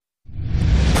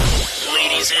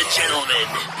Ladies and gentlemen,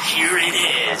 here it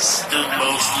is, the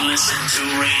most listened to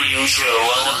radio show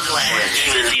on the planet.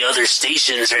 Even the other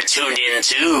stations are tuned in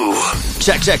too.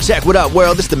 Check. What up,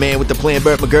 world? This the man with the plan,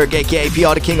 Burt McGurk, aka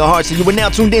PR, the King of Hearts, and you are now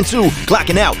tuned into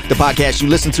Clocking Out, the podcast you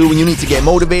listen to when you need to get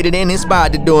motivated and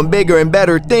inspired to doing bigger and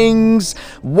better things.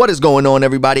 What is going on,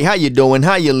 everybody? How you doing?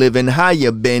 How you living? How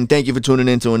you been? Thank you for tuning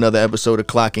in to another episode of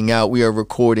Clocking Out. We are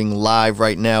recording live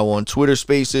right now on Twitter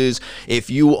Spaces.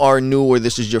 If you are new or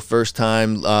this is your first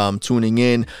time tuning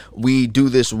in, we do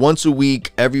this once a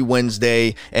week, every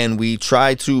Wednesday, and we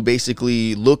try to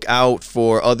basically look out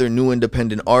for other new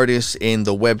independent artists in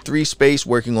the Web3 space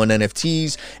working on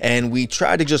NFTs, and we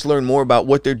try to just learn more about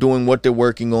what they're doing, what they're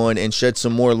working on, and shed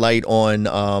some more light on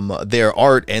their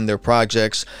art and their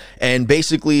projects, and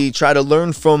basically try to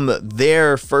learn from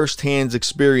their firsthand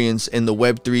experience in the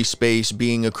Web3 space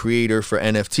being a creator for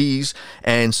NFTs.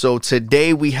 And so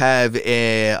today we have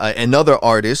another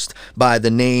artist by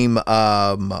the name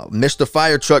Mr.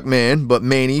 Fire Truck Man, but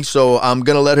Manny. So I'm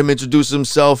gonna let him introduce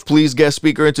himself. Please, guest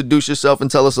speaker, introduce yourself and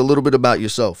tell us a little bit about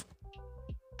yourself.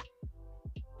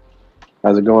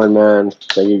 How's it going, man?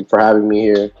 Thank you for having me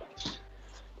here.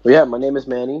 Well, yeah, my name is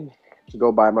Manny. I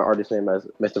go by my artist name as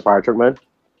Mr. Fire Truck Man.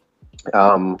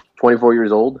 24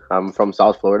 years old. I'm from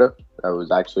South Florida. I'm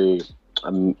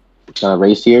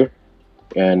raised here,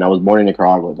 and I was born in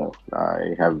Nicaragua, though.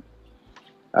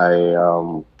 I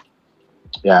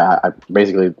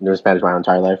basically learned Spanish my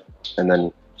entire life, and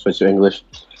then switched to English.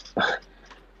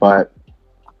 But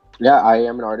yeah, I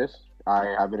am an artist.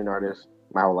 I have been an artist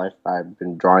my whole life. I've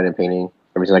been drawing and painting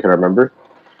ever since I can remember.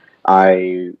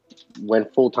 I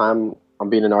went full time on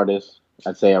being an artist,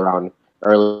 I'd say around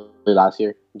early last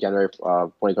year, January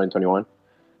 2021,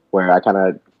 where I kind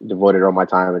of devoted all my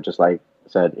time and just like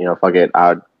said, fuck it,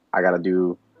 I gotta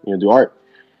do art.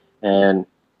 And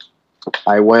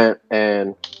I went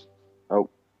and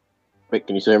wait,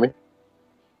 can you still hear me?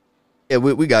 Yeah,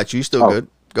 we got you. You still good?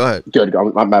 Go ahead. Good.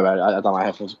 My bad. I thought my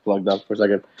headphones were plugged up for a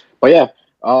second. But yeah,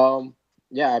 I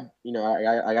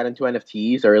got into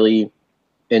NFTs early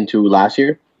into last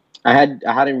year. I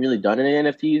hadn't really done any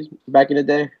NFTs back in the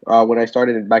day. When I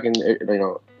started back in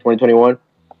 2021,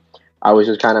 I was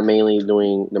just kind of mainly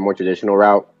doing the more traditional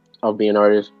route of being an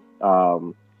artist. I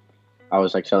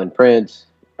was like selling prints,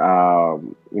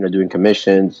 doing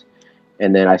commissions,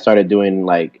 and then I started doing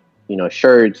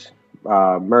shirts,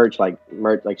 merch like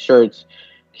shirts,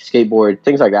 skateboard,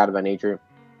 things like that of that nature.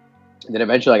 And then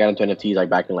eventually I got into NFTs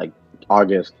back in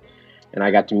August, and I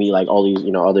got to meet all these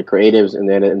other creatives in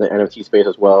the NFT space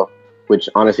as well, which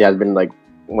honestly has been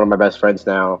one of my best friends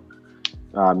now.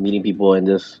 Meeting people in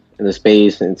this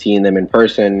space and seeing them in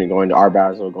person, and going to Art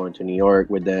Basel, going to New York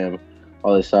with them,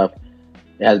 all this stuff.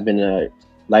 It has been a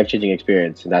life-changing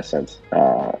experience in that sense.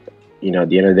 At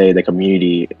the end of the day, the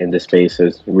community in this space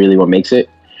is really what makes it.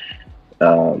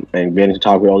 And getting to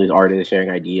talk with all these artists, sharing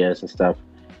ideas and stuff,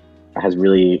 has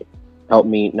really helped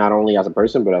me not only as a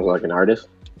person, but as an artist.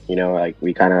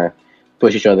 We kind of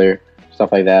push each other,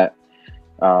 stuff like that.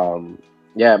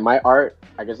 My art,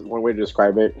 I guess one way to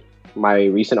describe it, my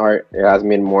recent art, it has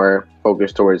been more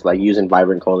focused towards using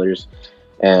vibrant colors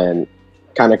and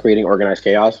kind of creating organized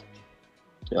chaos.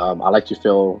 I like to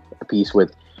fill a piece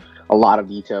with a lot of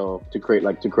detail to create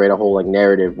a whole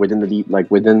narrative within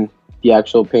the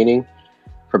actual painting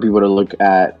for people to look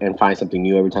at and find something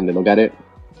new every time they look at it.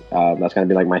 That's kind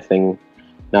of been my thing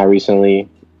now recently.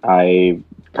 I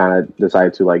kind of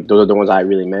decided to those are the ones I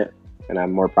really meant and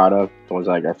I'm more proud of, the ones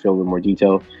I feel with more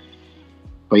detail.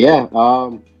 But yeah,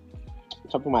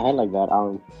 something in my head like that.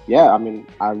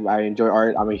 I enjoy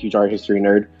art. I'm a huge art history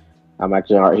nerd. I'm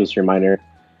actually an art history minor.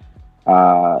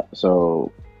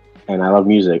 And I love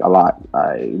music a lot.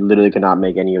 I literally cannot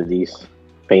make any of these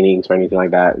paintings or anything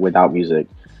like that without music.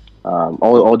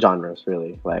 All genres,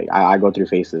 really. I go through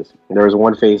phases. There was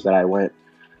one phase that one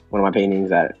of my paintings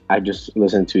that I just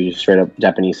listened to straight up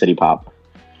Japanese city pop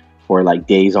for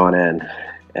days on end,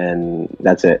 and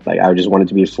that's it. I just wanted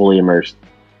to be fully immersed.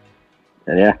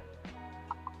 And yeah.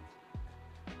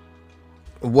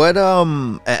 What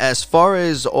as far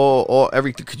as all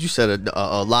everything, because you said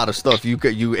a lot of stuff.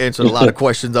 You answered a lot of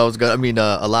questions I was gonna.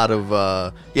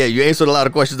 You answered a lot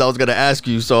of questions I was gonna ask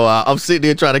you. So I'm sitting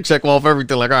here trying to check off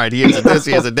everything. All right, he answered this,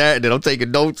 he answered that, and then I'm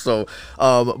taking notes. So,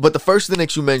 but the first thing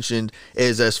that you mentioned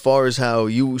is as far as how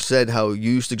you said how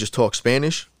you used to just talk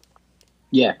Spanish.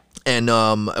 Yeah. And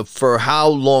for how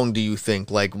long do you think?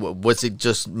 Like, was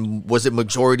it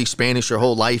majority Spanish your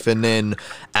whole life, and then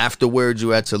afterwards you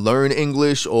had to learn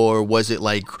English, or was it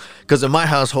like? Because in my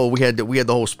household we had the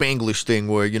whole Spanglish thing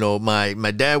where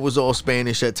my dad was all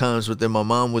Spanish at times, but then my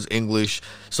mom was English.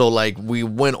 So like we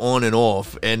went on and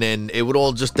off, and then it would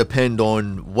all just depend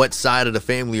on what side of the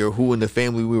family or who in the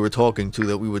family we were talking to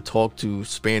that we would talk to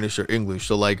Spanish or English.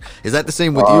 So like, is that the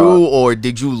same with you, or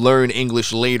did you learn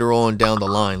English later on down the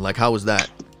line? Like, how was that?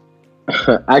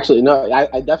 Actually, no,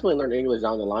 I definitely learned English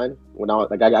down the line when I was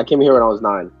like I came here when I was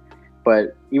 9,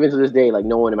 but even to this day, like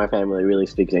no one in my family really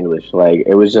speaks English. Like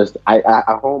it was just I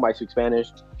at home I speak Spanish.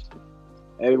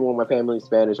 Everyone in my family is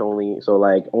Spanish only, so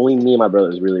like only me and my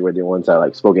brothers really were the ones that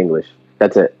like spoke English.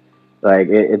 That's it. Like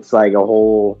it's like a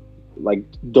whole like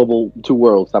double two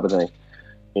worlds type of thing.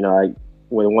 Like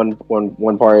when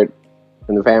one part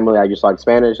in the family I just like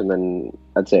Spanish, and then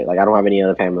that's it. Like I don't have any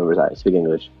other family members that speak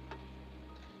English.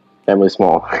 Family's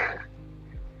small.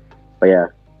 But yeah,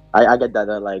 I get that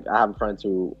like I have friends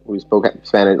who spoke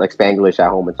Spanish, like Spanglish at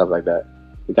home and stuff like that.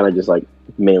 We kind of just like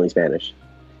mainly Spanish.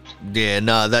 Yeah,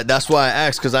 nah, that's why I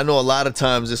asked, because I know a lot of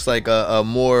times it's like a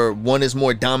more, one is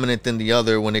more dominant than the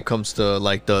other when it comes to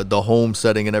like the home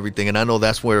setting and everything, and I know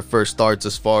that's where it first starts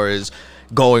as far as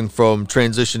going from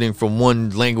transitioning from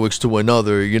one language to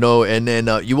another, and then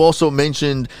you also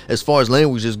mentioned as far as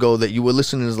languages go that you were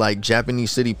listening to like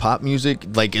Japanese city pop music.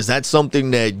 Like, is that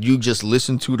something that you just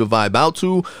listened to vibe out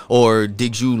to, or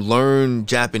did you learn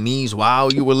Japanese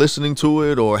while you were listening to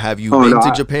it, or have you been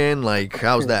to Japan? Like,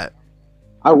 how's that?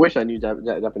 I wish I knew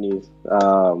Japanese,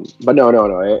 but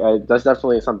no. That's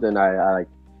definitely something I like.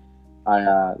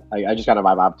 I just kind of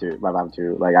vibe up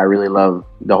to. Like I really love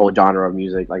the whole genre of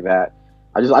music like that.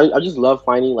 I just love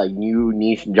finding like new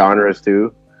niche genres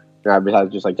too.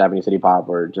 Besides just like Japanese city pop,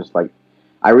 or just like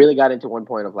I really got into one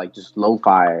point of like just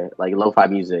lo-fi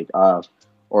music,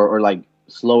 or like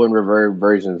slow and reverb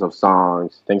versions of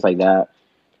songs, things like that.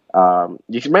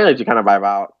 You should manage to kind of vibe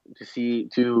out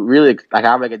to really like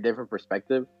have like a different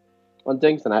perspective on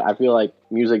things, and I feel like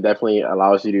music definitely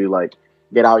allows you to like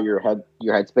get out your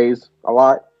headspace a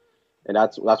lot, and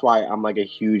that's why I'm like a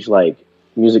huge like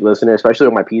music listener, especially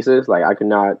with my pieces. Like I could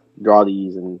not draw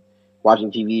these and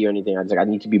watching TV or anything. I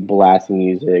need to be blasting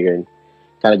music and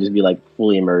kind of just be like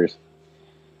fully immersed.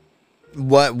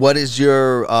 What is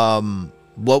your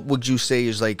what would you say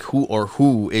is like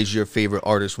who is your favorite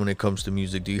artist when it comes to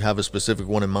music? Do you have a specific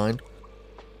one in mind?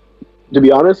 To be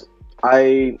honest,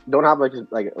 I don't have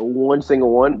like one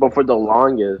single one, but for the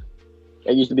longest,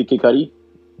 it used to be Kid Cudi.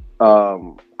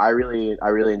 I really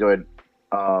enjoyed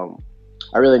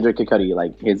Kid Cudi,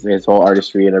 like his whole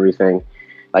artistry and everything.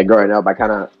 Like growing up,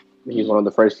 he's one of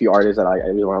the first few artists that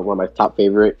he was one of my top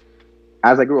favorite.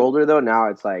 As I grew older though, now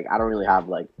it's like I don't really have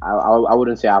like I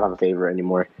wouldn't say I have a favorite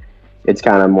anymore. It's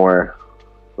kind of more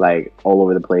like all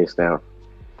over the place now.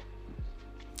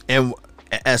 And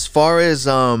as far as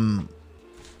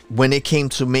when it came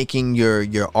to making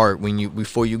your art,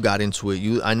 before you got into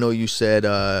it, I know you said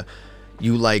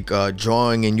you like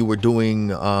drawing, and you were doing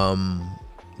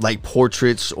like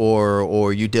portraits,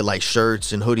 or you did like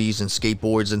shirts and hoodies and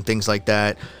skateboards and things like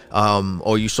that,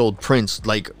 or you sold prints.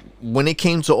 Like, when it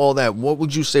came to all that, what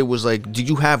would you say was like, did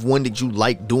you have one that you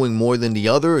like doing more than the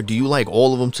other, or do you like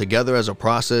all of them together as a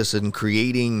process and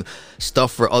creating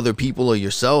stuff for other people or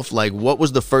yourself? Like, what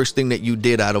was the first thing that you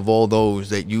did out of all those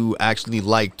that you actually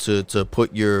liked to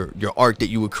put your art that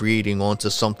you were creating onto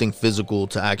something physical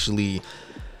to actually,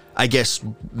 I guess,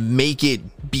 make it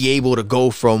be able to go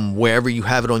from wherever you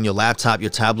have it on your laptop, your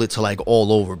tablet, to like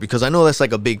all over? Because I know that's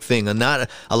like a big thing, and not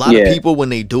a lot of people, when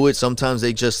they do it, sometimes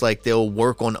they just like they'll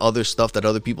work on other stuff that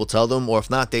other people tell them, or if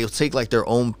not, they'll take like their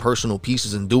own personal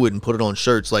pieces and do it and put it on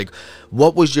shirts. Like,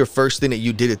 what was your first thing that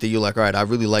you did it that you're like, all right, I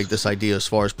really like this idea as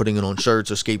far as putting it on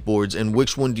shirts or skateboards, and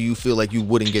which one do you feel like you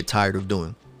wouldn't get tired of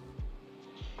doing?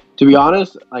 To be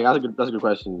honest, like that's a good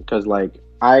question, because like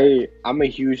I'm a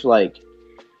huge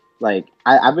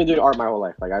I've been doing art my whole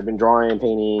life. Like I've been drawing,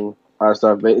 painting, other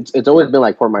stuff, but it's always been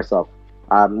like for myself.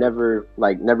 I've never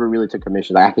really took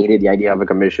commissions. I hated the idea of a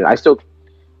commission. I'm still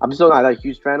not a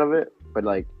huge fan of it, but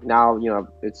like now, you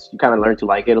kind of learn to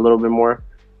like it a little bit more,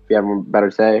 if you have a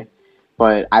better say.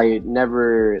 But I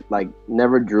never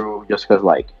drew just because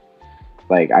like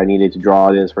I needed to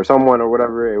draw this for someone or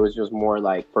whatever. It was just more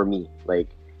like for me. Like,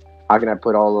 how can I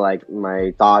put all like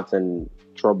my thoughts and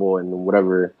trouble and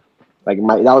whatever. That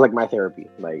was like my therapy.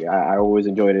 Like I always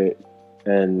enjoyed it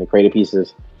and the creative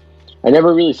pieces. I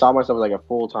never really saw myself as like a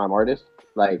full-time artist,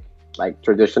 like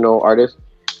traditional artist.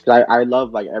 Cause I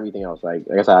love like everything else. Like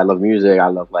I said, I love music. I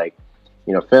love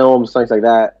films, things like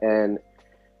that. And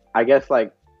I guess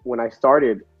like when I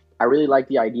started, I really like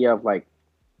the idea of I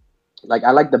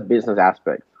like the business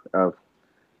aspect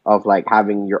of like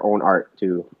having your own art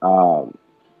too.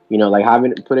 You know, like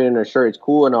having put it in a shirt, it's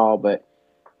cool and all, but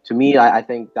to me, I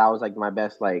think that was like my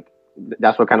best. Like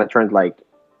that's what kind of turned like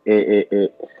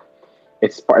it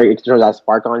turns that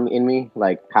spark on in me,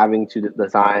 like having to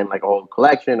design like a whole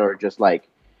collection or just like,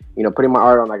 you know, putting my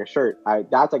art on like a shirt.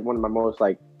 That's like one of my most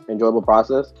like enjoyable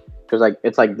process because like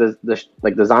it's like the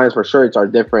like designs for shirts are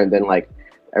different than like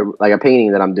a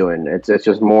painting that I'm doing. It's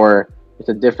just more. It's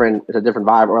a different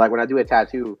vibe. Or like when I do a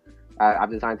tattoo,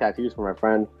 I've designed tattoos for my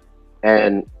friend,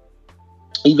 and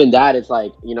even that, it's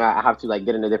like, you know, I have to like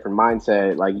get in a different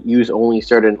mindset, like use only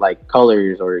certain like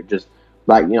colors or just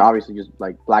like, you know, obviously just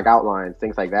like black outlines,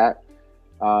 things like that.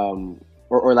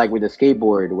 Or like with the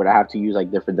skateboard, where I have to use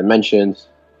like different dimensions,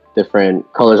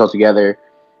 different colors altogether.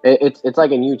 It's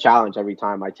like a new challenge every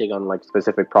time I take on like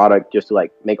specific product just to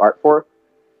like make art for,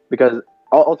 because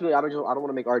ultimately I don't want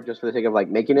to make art just for the sake of like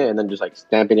making it and then just like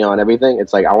stamping it on everything.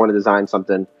 It's like I want to design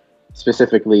something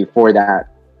specifically for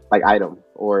that like item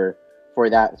or for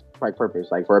that like purpose.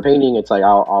 Like for a painting, it's like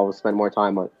I'll spend more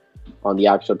time on the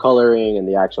actual coloring and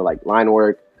the actual like line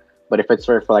work. But if it's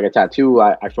for like a tattoo,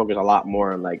 I focus a lot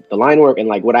more on like the line work and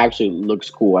like what actually looks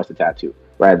cool as a tattoo,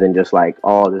 rather than just like,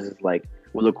 oh, this is like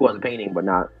would look cool as a painting, but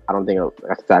not. I don't think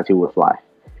a tattoo would fly.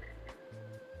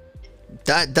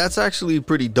 That's actually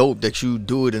pretty dope that you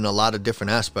do it in a lot of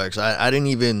different aspects. I didn't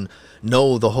even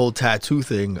know the whole tattoo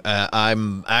thing.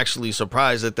 I'm actually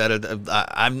surprised at that.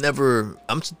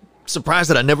 I'm surprised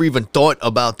that I never even thought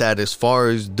about that as far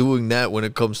as doing that when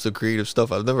it comes to creative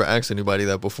stuff. I've never asked anybody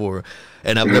that before,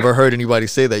 and I've never heard anybody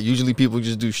say that. Usually people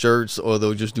just do shirts or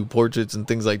they'll just do portraits and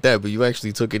things like that, but you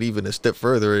actually took it even a step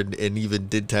further and even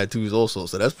did tattoos also,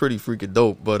 so that's pretty freaking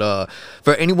dope. But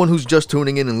for anyone who's just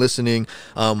tuning in and listening,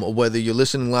 whether you're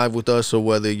listening live with us or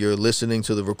whether you're listening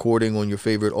to the recording on your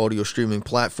favorite audio streaming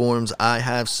platforms, I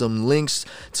have some links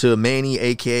to Manny,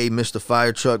 aka Mr.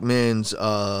 Fire Truck Man's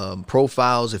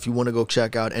profiles. If you want to go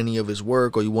check out any of his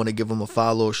work or you want to give him a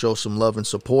follow, show some love and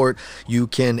support, you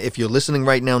can. If you're listening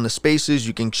right now in the spaces,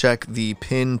 you can check the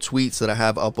pinned tweets that I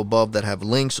have up above that have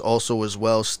links. Also as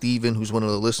well, Steven, who's one of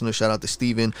the listeners, shout out to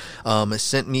Steven,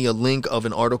 sent me a link of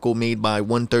an article made by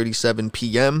 1:37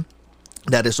 p.m.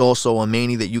 that is also on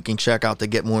Manny that you can check out to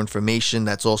get more information.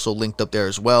 That's also linked up there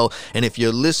as well. And if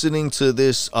you're listening to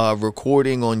this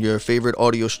recording on your favorite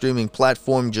audio streaming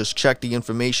platform, just check the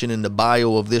information in the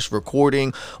bio of this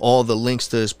recording. All the links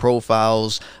to his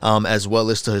profiles as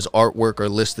well as to his artwork are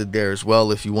listed there as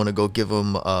well. If you want to go give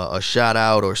him a shout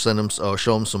out or send him or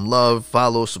show him some love,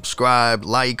 follow, subscribe,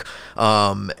 like.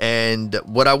 And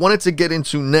what I wanted to get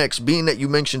into next, being that you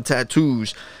mentioned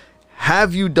tattoos,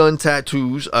 have you done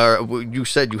tattoos? You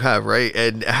said you have, right?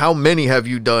 And how many have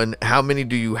you done? How many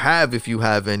do you have, if you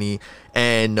have any?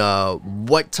 And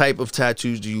what type of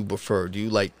tattoos do you prefer? Do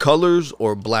you like colors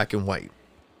or black and white?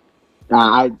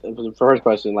 For the first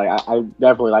question, like I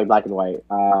definitely like black and white.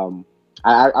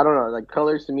 I don't know, like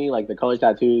colors to me, like the color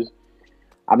tattoos,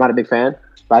 I'm not a big fan.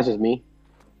 That's just me.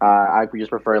 I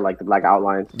just prefer like the black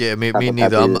outlines. Yeah, me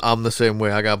neither. I'm the same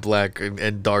way. I got black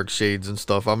and dark shades and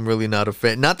stuff. I'm really not a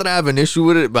fan. Not that I have an issue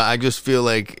with it, but I just feel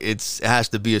like it has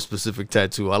to be a specific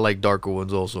tattoo. I like darker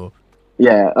ones also.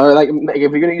 Yeah, or like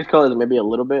if you're gonna use colors, maybe a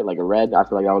little bit like a red. I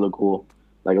feel like that would look cool,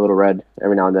 like a little red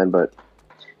every now and then. But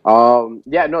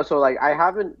yeah, no. So like I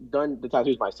haven't done the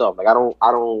tattoos myself. Like I don't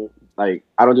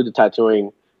do the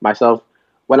tattooing myself.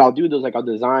 What I'll do is like I'll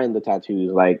design the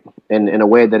tattoos like in a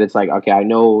way that it's like, okay, I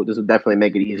know this will definitely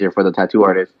make it easier for the tattoo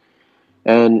artist.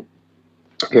 And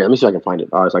here, let me see if I can find it.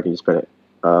 Oh, so I can just print it.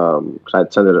 Because I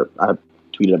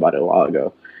tweeted about it a while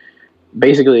ago.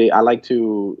 Basically, I like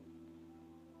to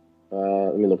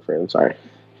let me look for it. I'm sorry.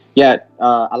 Yeah,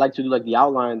 I like to do like the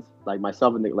outlines like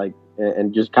myself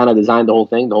and just kind of design the whole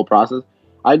thing, the whole process.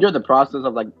 I enjoy the process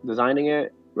of like designing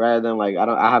it rather than like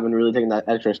I haven't really taken that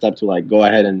extra step to like go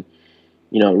ahead and,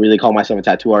 you know, really call myself a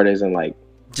tattoo artist and like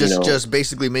just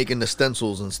basically making the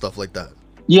stencils and stuff like that.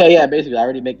 Yeah, basically I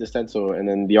already make the stencil and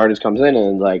then the artist comes in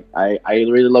and like I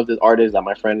really love this artist that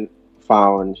my friend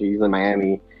found. She's in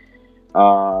Miami.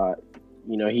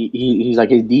 You know, he's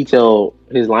like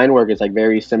his line work is like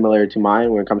very similar to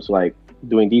mine when it comes to like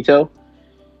doing detail.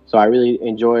 So I really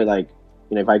enjoy like,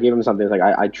 you know, if I give him something, it's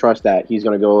like I trust that he's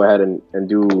gonna go ahead and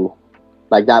do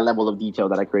like that level of detail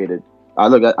that I created. I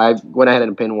went ahead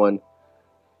and pinned one.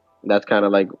 That's kind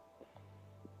of like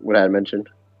what I had mentioned.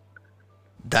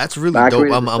 That's really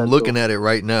dope. I'm looking at it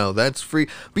right now. That's free.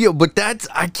 But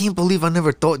I can't believe I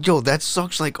never thought, that's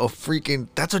such like a freaking,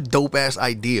 that's a dope ass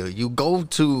idea. You go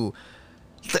to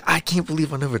I can't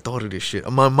believe I never thought of this shit.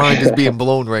 My mind is being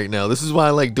blown right now. This is why I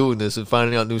like doing this and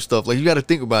finding out new stuff. Like, you got to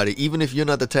think about it. Even if you're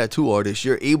not the tattoo artist,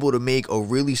 you're able to make a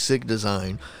really sick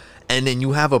design, and then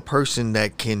you have a person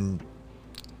that can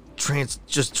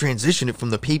just transition it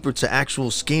from the paper to actual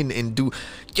skin and do.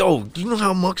 Yo, you know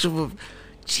how much of a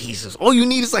Jesus. All you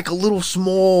need is like a little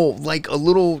small, like a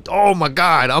little. Oh my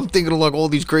God, I'm thinking of like all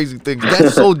these crazy things.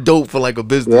 That's so dope for like a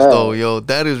business, though, yo.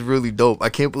 That is really dope. I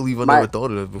can't believe I never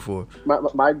thought of that before.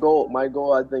 My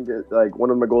goal, I think is like one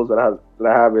of my goals that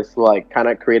I have is to like kind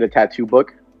of create a tattoo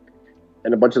book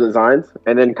and a bunch of designs,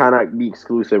 and then kind of be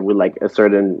exclusive with like a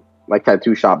certain like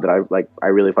tattoo shop that I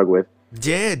really fuck with.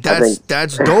 Yeah,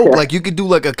 that's dope. Like, you could do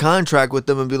like a contract with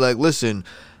them and be like, listen,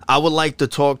 I would like to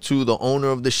talk to the owner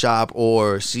of the shop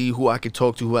or see who I could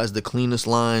talk to who has the cleanest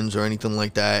lines or anything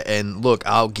like that. And look,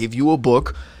 I'll give you a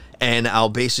book and I'll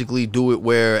basically do it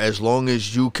where as long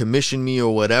as you commission me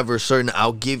or whatever, certain,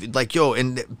 I'll give like, yo,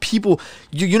 and people,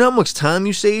 you know how much time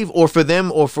you save, or for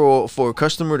them or for a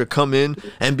customer to come in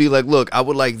and be like, look, I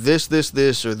would like this,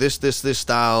 or this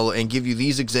style and give you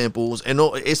these examples. And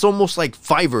it's almost like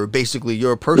Fiverr, basically.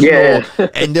 You're a personal,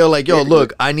 and they're like, yo,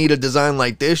 look, I need a design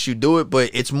like this. You do it,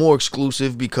 but it's more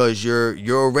exclusive because you're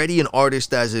already an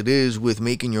artist as it is with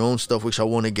making your own stuff, which I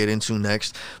want to get into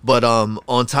next. But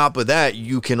on top of that,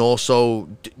 you can also,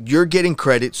 you're getting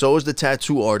credit, so is the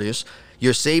tattoo artist.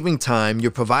 You're saving time, you're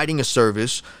providing a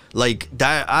service like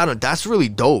that. That's really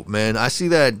dope, man. I see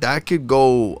that could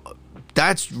go.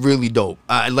 That's really dope.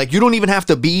 Like, you don't even have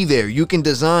to be there. You can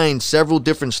design several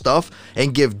different stuff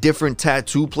and give different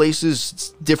tattoo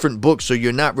places different books, so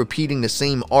you're not repeating the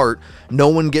same art. No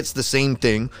one gets the same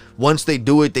thing. Once they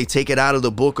do it, they take it out of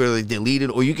the book or they delete it.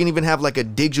 Or you can even have like a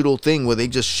digital thing where they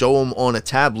just show them on a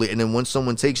tablet, and then once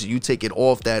someone takes it, you take it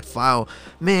off that file.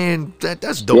 Man,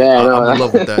 that's dope. Yeah, I'm in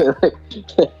love with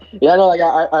that. Yeah, no, like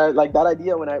I like that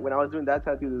idea when I was doing that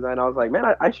tattoo design. I was like, man,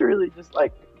 I should really just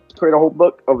like create a whole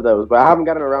book of those, but I haven't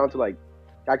gotten around to like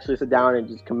actually sit down and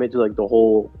just commit to like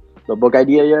the book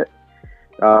idea yet.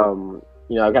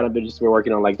 You know, I've kind of been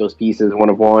working on like those pieces, one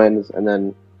of ones, and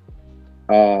then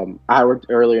I worked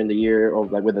earlier in the year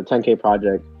like with a 10K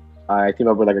project. I teamed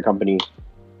up with like a company.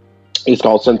 It's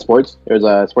called Sun Sports. It was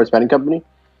a sports betting company.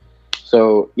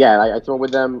 So yeah, I teamed up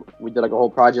with them. We did like a whole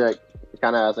project. It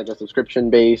kind of has like a subscription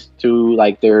base to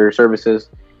like their services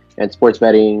and sports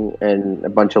betting and a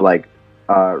bunch of like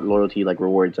loyalty like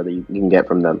rewards that you can get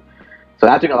from them. So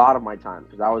that took a lot of my time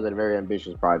because that was a very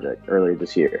ambitious project earlier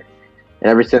this year. And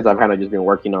ever since, I've kind of just been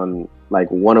working on like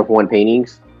one-of-one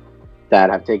paintings that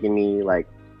have taken me like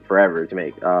forever to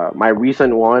make. My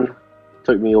recent one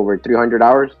took me over 300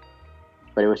 hours,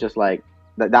 but it was just like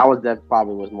that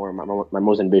probably was more my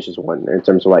most ambitious one in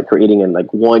terms of like creating in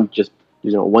like one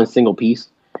single piece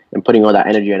and putting all that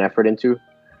energy and effort into.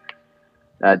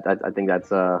 I think that's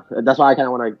why I kind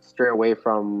of want to stray away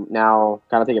from now,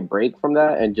 kind of take a break from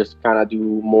that and just kind of do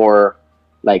more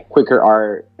like quicker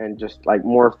art and just like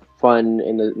more fun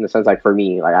in the sense like for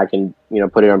me, like I can, you know,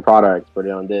 put it on products, put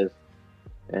it on this,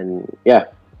 and yeah.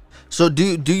 So do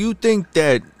you think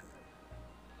that?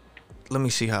 Let me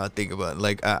see how I think about it.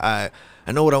 Like I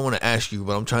know what I want to ask you,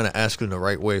 but I'm trying to ask it in the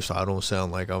right way so I don't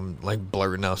sound like I'm like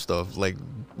blurting out stuff. Like,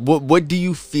 what do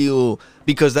you feel?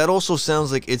 Because that also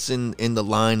sounds like it's in the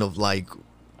line of like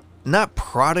not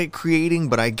product creating,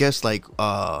 but I guess like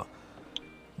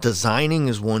designing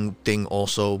is one thing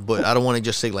also. But I don't want to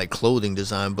just say like clothing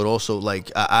design, but also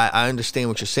like I understand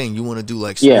what you're saying. You want to do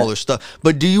like smaller stuff,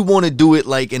 but do you want to do it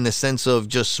like in the sense of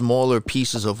just smaller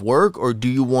pieces of work, or do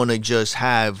you want to just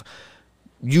have?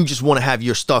 You just want to have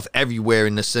your stuff everywhere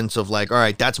in the sense of like, all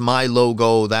right, that's my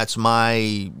logo, that's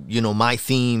my, you know, my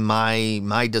theme,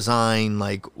 my design.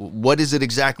 Like, what is it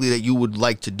exactly that you would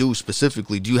like to do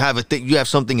specifically? Do you have you have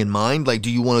something in mind? Like, do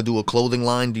you want to do a clothing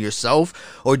line to yourself,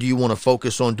 or do you want to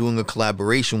focus on doing a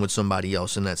collaboration with somebody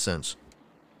else in that sense?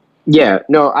 Yeah,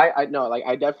 no, I no, like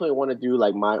I definitely want to do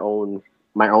like my own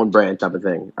brand type of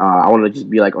thing. I want to just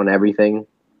be like on everything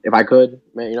if I could,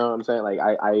 man. You know what I'm saying? Like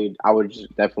I would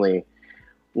just definitely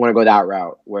want to go that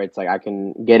route where it's like I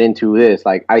can get into this.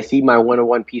 Like I see my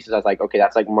one-of-one pieces as like, okay,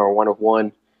 that's like more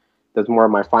one-of-one. That's more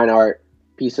of my fine art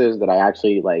pieces that I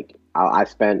actually like. I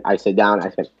sit down, I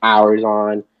spend hours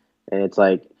on, and it's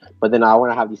like. But then I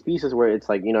want to have these pieces where it's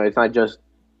like, you know, it's not just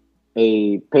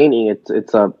a painting. It's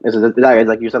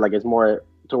like you said, like it's more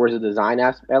towards the design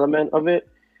element of it,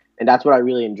 and that's what I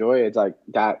really enjoy. It's like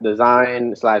that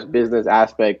design / business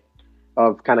aspect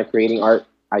of kind of creating art.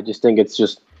 I just think it's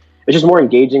just more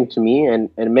engaging to me, and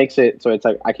it makes it so it's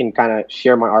like I can kind of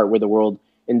share my art with the world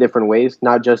in different ways,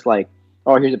 not just like,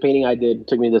 oh, here's a painting I did, it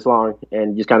took me this long,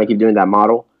 and just kind of keep doing that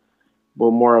model.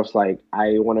 but more of like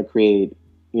I want to create,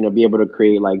 be able to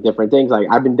create like different things. Like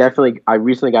I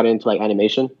recently got into like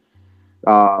animation.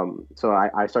 So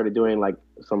I started doing like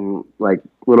some like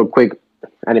little quick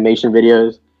animation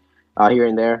videos here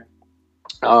and there.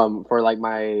 For like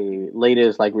my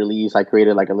latest like release, I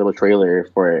created like a little trailer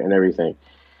for it and everything.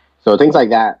 So things like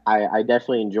that, I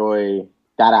definitely enjoy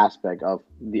that aspect of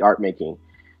the art making,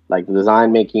 like the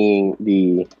design making,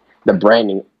 the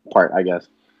branding part, I guess.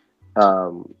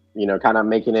 Kind of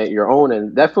making it your own,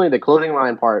 and definitely the clothing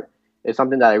line part is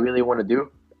something that I really want to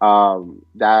do.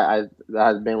 That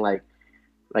has been like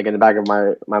in the back of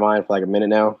my mind for like a minute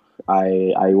now.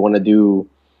 I want to do.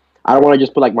 I don't want to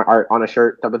just put like my art on a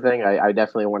shirt type of thing. I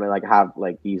definitely want to like have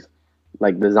like these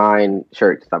like design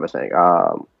shirts type of thing.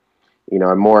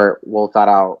 A more well thought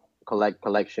out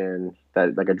collection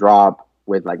that like a drop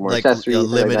with like more Like a accessories, things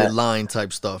like limited that. line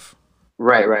type stuff.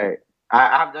 Right, right.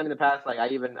 I've done in the past. Like I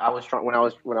was trying when I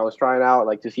was trying out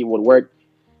like to see what worked.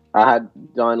 I had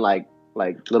done like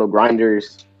little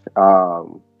grinders,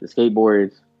 the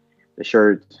skateboards, the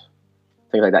shirts,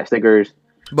 things like that, stickers.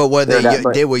 But were You know,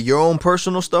 that, they but were your own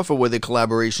personal stuff, or were they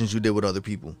collaborations you did with other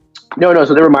people? no, no.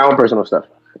 So they were my own personal stuff.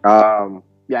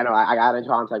 Yeah, no. I got into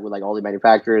contact with like all the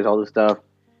manufacturers, all this stuff.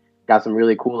 Got some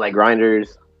really cool like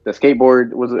grinders. The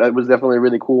skateboard was definitely a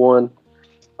really cool one.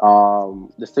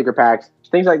 The sticker packs,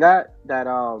 things like that.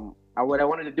 What I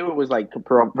wanted to do was like to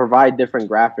provide different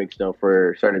graphics though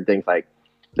for certain things. Like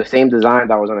the same design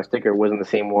that was on a sticker wasn't the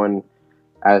same one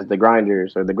as the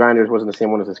grinders, or the grinders wasn't the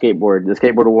same one as the skateboard. The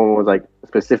skateboard one was like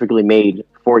specifically made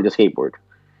for the skateboard.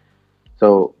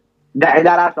 So that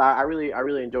aspect, I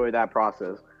really enjoy that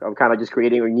process of kind of just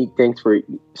creating unique things for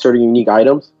certain unique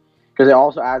items, because it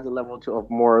also adds a level to of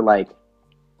more like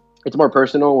it's more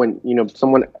personal when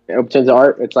someone obtains the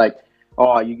art. It's like,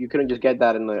 oh, you couldn't just get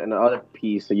that in the other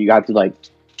piece, so you got to like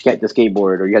get the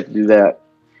skateboard or you have to do that.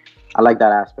 I like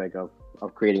that aspect of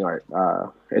creating art.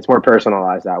 It's more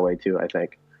personalized that way too, I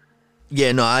think.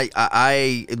 Yeah, no,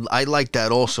 I like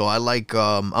that also. I like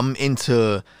I'm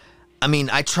into. I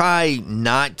mean, I try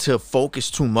not to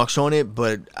focus too much on it,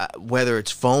 but whether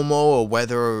it's FOMO or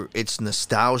whether it's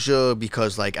nostalgia,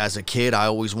 because like as a kid, I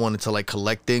always wanted to like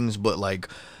collect things, but like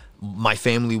my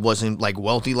family wasn't like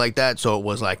wealthy like that, so it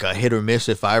was like a hit or miss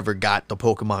if I ever got the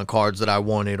Pokemon cards that I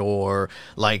wanted or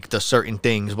like the certain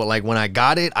things. But like when I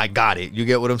got it, I got it. You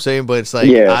get what I'm saying? But it's like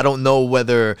Yeah. I don't know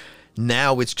whether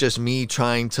now it's just me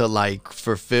trying to like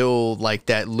fulfill like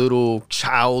that little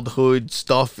childhood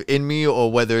stuff in me,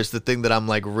 or whether it's the thing that I'm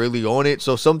like really on it.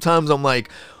 So sometimes I'm like,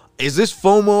 is this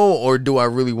FOMO or do I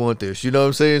really want this? You know what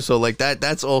I'm saying? So like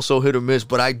that's also hit or miss,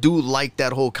 but I do like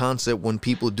that whole concept when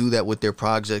people do that with their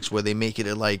projects, where they make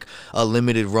it like a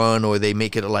limited run or they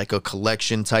make it like a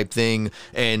collection type thing.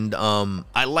 And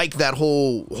I like that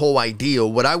whole idea.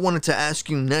 What I wanted to ask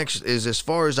you next is, as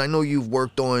far as I know, you've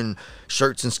worked on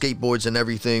shirts and skateboards and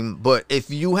everything, but if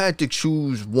you had to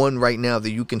choose one right now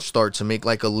that you can start to make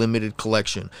like a limited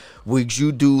collection, would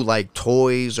you do like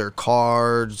toys or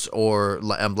cards or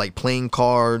like playing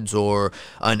cards or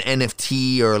an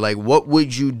NFT, or like what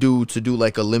would you do to do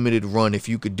like a limited run if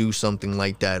you could do something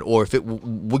like that? Or if it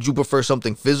would you prefer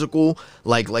something physical,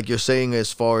 like you're saying,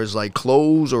 as far as like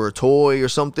clothes or a toy or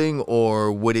something,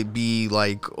 or would it be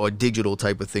like a digital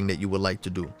type of thing that you would like to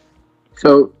do?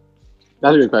 So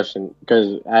that's a good question,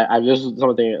 because I this is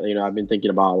something I've been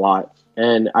thinking about a lot,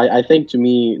 and I think to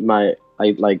me I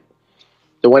like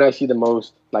the one I see the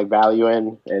most like value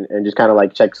in, and just kind of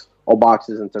like checks all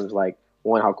boxes in terms of like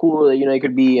one, how cool it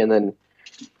could be, and then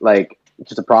like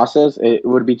just a process. It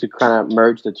would be to kind of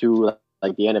merge the two,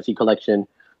 like the NFT collection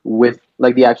with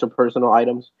like the actual personal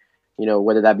items.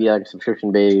 Whether that be like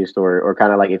subscription based, or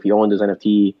kind of like if you own this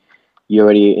NFT, you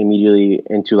already immediately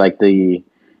into the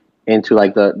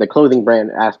clothing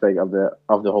brand aspect of the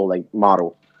whole like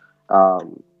model.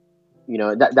 Um,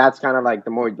 that's kind of like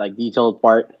the more like detailed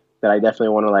part that I definitely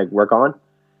want to like work on.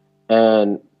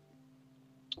 And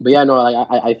but yeah, no, like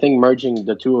I think merging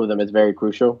the two of them is very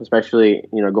crucial, especially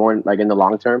going like in the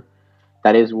long term.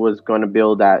 That is what's going to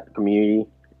build that community.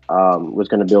 Was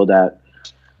going to build that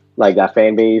like that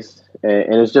fan base,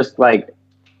 and it's just like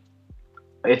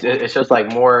it's just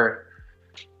like more.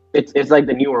 It's like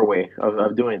the newer way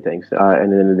of doing things. At the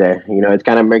end of the day, it's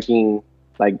kind of making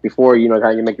like before, kind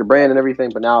of you make your brand and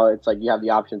everything, but now it's like you have the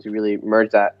option to really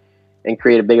merge that and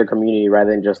create a bigger community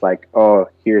rather than just like, oh,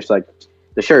 here's like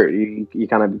the shirt. You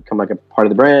kind of become like a part of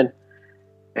the brand,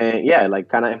 and yeah, like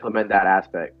kind of implement that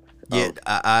aspect. Yeah, Of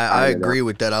I agree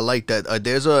with that. I like that.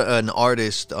 There's an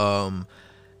artist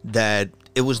that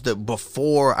it was the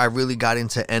before I really got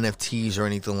into NFTs or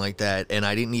anything like that, and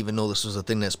I didn't even know this was a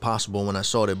thing that's possible. When I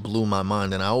saw it, it blew my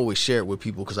mind, and I always share it with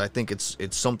people because I think it's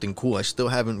something cool. I still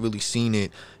haven't really seen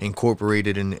it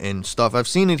incorporated in stuff. I've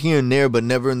seen it here and there, but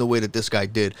never in the way that this guy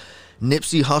did.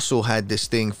 Nipsey Hussle had this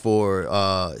thing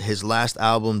for his last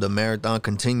album, The Marathon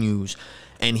Continues,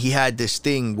 and he had this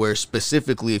thing where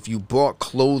specifically if you bought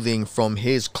clothing from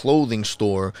his clothing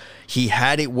store, he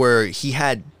had it where he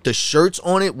had the shirts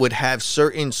on it would have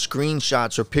certain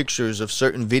screenshots or pictures of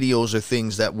certain videos or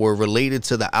things that were related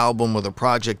to the album or the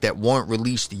project that weren't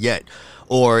released yet.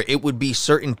 Or it would be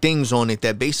certain things on it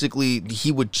that basically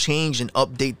he would change and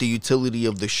update the utility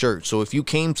of the shirt. So if you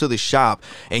came to the shop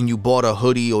and you bought a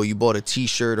hoodie or you bought a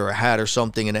t-shirt or a hat or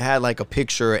something and it had like a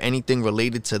picture or anything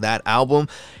related to that album,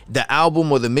 the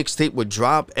album or the mixtape would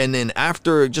drop. And then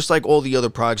after, just like all the other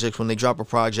projects, when they drop a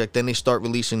project, then they start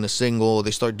releasing the single,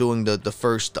 they start doing the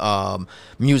first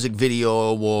music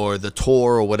video or the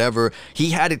tour or whatever.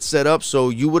 He had it set up so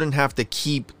you wouldn't have to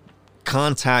keep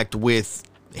contact with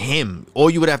him. All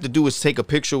you would have to do is take a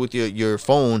picture with your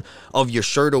phone of your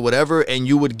shirt or whatever, and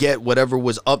you would get whatever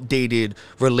was updated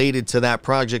related to that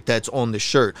project that's on the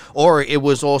shirt. Or it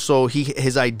was also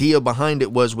his idea behind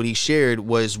it was what he shared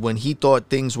was when he thought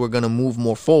things were going to move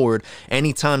more forward,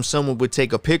 anytime someone would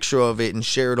take a picture of it and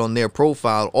share it on their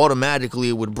profile, automatically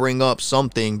it would bring up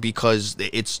something because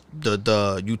it's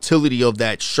the utility of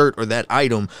that shirt or that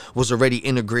item was already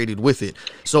integrated with it.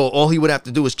 So all he would have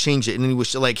to do is change it, and then he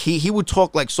was like he would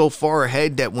talk like so far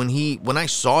ahead that when I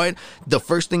saw it, the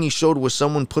first thing he showed was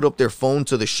someone put up their phone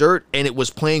to the shirt and it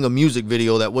was playing a music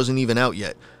video that wasn't even out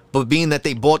yet. But being that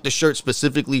they bought the shirt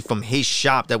specifically from his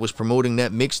shop that was promoting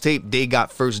that mixtape, they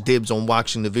got first dibs on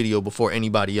watching the video before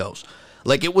anybody else.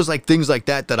 Like, it was like things like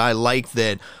that I like,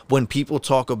 that when people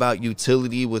talk about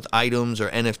utility with items or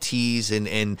NFTs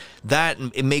and that,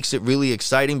 it makes it really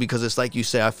exciting because it's like you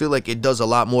say, I feel like it does a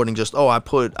lot more than just, oh,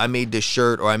 I made this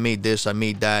shirt or I made this, I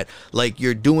made that. Like,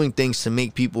 you're doing things to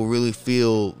make people really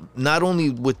feel not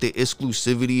only with the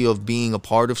exclusivity of being a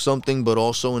part of something, but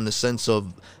also in the sense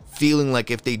of feeling like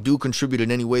if they do contribute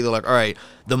in any way, they're like, all right,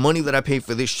 the money that I paid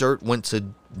for this shirt went to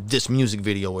this music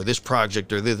video or this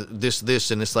project or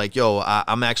this, and it's like, yo,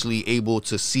 I'm actually able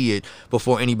to see it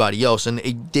before anybody else, and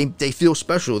they feel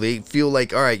special. They feel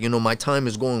like, all right, you know, my time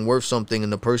is going worth something,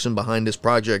 and the person behind this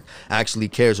project actually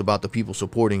cares about the people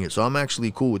supporting it. So I'm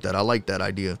actually cool with that. I like that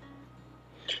idea.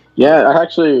 Yeah, I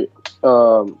actually,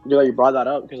 you brought that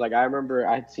up because, like, I remember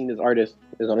I had seen this artist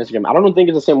is on Instagram. I don't think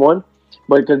it's the same one,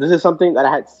 but because this is something that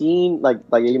I had seen, like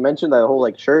you mentioned, that whole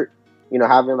like shirt, you know,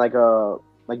 having like the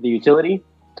utility.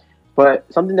 But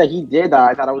something that he did that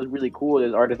I thought was really cool,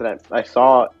 this artist that I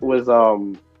saw, was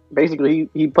basically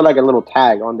he put like a little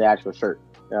tag on the actual shirt.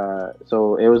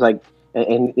 So it was like,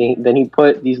 and then he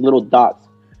put these little dots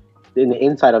in the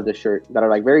inside of the shirt that are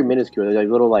like very minuscule. They're like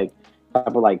little like type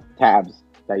of like tabs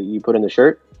that you put in the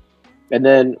shirt. And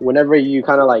then whenever you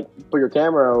kind of like put your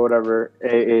camera or whatever,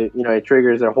 it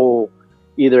triggers a whole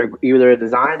either a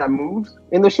design that moves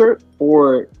in the shirt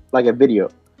or like a video.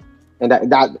 And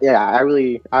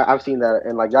I've seen that,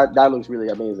 and like that looks really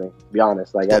amazing, to be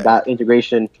honest. Like that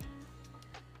integration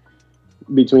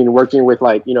between working with,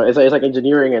 like, you know, it's like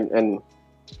engineering and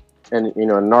you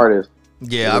know, an artist.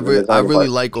 Yeah, I really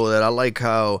like all that. I like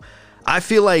how I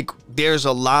feel like there's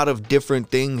a lot of different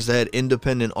things that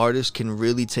independent artists can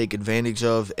really take advantage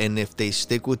of, and if they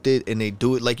stick with it and they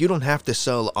do it, like, you don't have to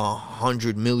sell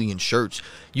 100 million shirts.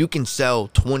 You can sell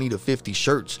 20 to 50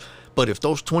 shirts. But if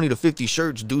those 20 to 50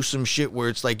 shirts do some shit where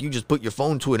it's like you just put your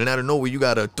phone to it and out of nowhere you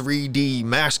got a 3D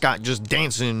mascot just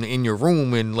dancing in your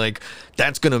room, and like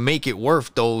that's gonna make it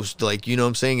worth those, like, you know what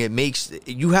I'm saying? It makes,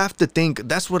 you have to think,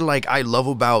 that's what like I love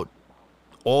about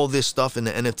all this stuff in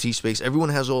the NFT space. Everyone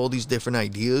has all these different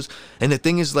ideas, and the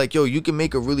thing is, like, yo, you can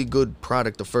make a really good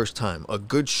product the first time, a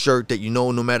good shirt that, you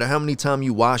know, no matter how many times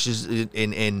you wash it,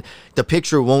 and the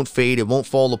picture won't fade, it won't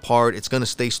fall apart, it's gonna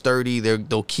stay sturdy,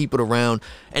 they'll keep it around.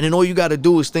 And then all you got to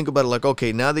do is think about it like,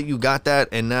 okay, now that you got that,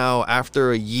 and now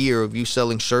after a year of you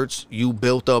selling shirts, you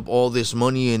built up all this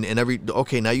money and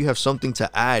okay, now you have something to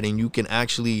add, and you can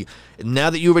actually,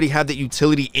 now that you already have that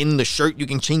utility in the shirt, you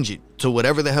can change it to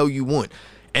whatever the hell you want.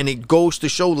 And it goes to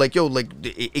show, like, yo, like,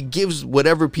 it gives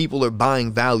whatever people are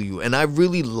buying value. And I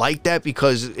really like that,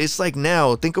 because it's like,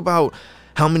 now think about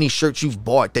how many shirts you've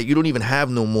bought that you don't even have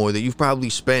no more, that you've probably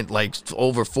spent like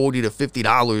over $40 to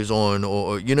 $50 on,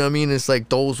 or you know what I mean? It's like,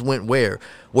 those went where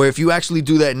if you actually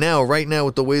do that now, right now,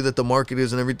 with the way that the market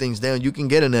is and everything's down, you can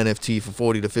get an NFT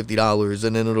for $40 to $50,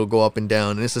 and then it'll go up and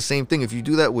down. And it's the same thing if you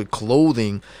do that with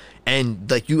clothing. and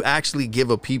like you actually give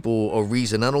a people a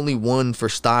reason, not only one for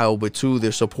style, but two,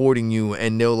 they're supporting you,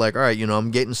 and they're like, all right, you know,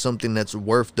 I'm getting something that's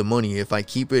worth the money. If I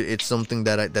keep it, it's something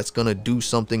that's gonna do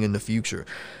something in the future.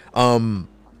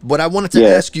 What I wanted to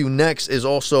ask you next is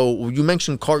also, you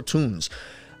mentioned cartoons.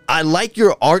 I like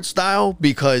your art style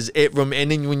because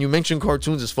and then when you mention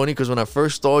cartoons, it's funny because when I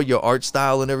first saw your art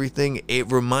style and everything,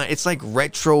 it's like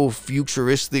retro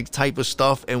futuristic type of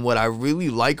stuff. And what I really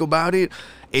like about it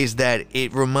is that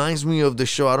it reminds me of the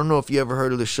show. I don't know if you ever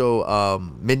heard of the show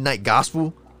Midnight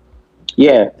Gospel.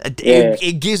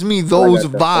 It gives me those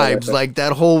vibes, like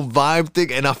that whole vibe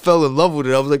thing, and I fell in love with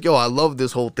it. I was like, yo, I love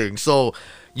this whole thing. So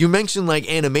you mentioned like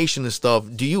animation and stuff.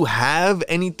 Do you have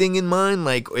anything in mind?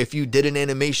 Like if you did an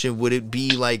animation, would it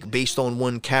be like based on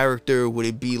one character? Would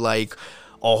it be like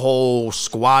a whole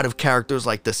squad of characters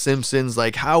like The Simpsons?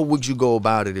 Like how would you go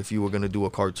about it if you were going to do a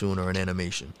cartoon or an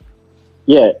animation?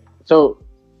 Yeah. So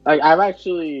like I've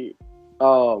actually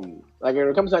like when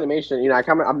it comes to animation, you know,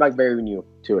 I'm like very new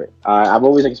to it. I've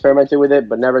always experimented with it,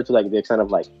 but never to like the extent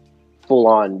of like full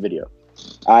on video.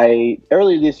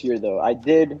 Earlier this year though, I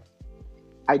did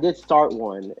start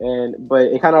one, but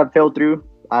it kind of fell through.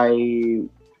 I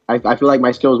feel like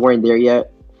my skills weren't there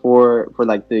yet for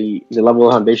like the level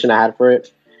of ambition I had for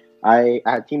it. I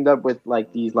had teamed up with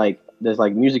like this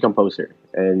music composer,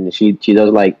 and she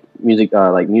does like music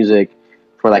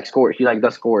for like scores. She like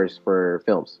does scores for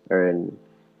films and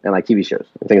like TV shows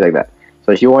and things like that.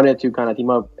 So she wanted to kind of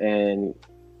team up, and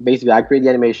basically I create the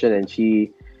animation and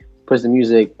she puts the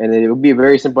music, and it would be a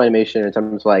very simple animation in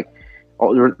terms of like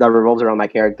that revolves around my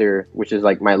character, which is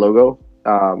like my logo.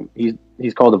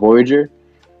 He's called the Voyager.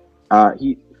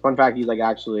 Fun fact, he's like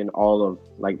actually in all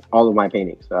of my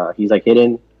paintings. He's like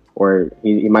hidden, or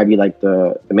he might be like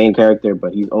the main character,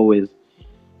 but he's always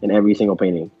in every single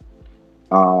painting.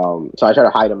 So I try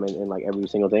to hide him in like every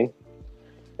single thing.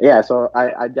 Yeah, so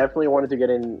I definitely wanted to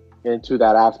get into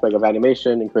that aspect of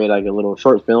animation and create like a little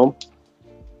short film,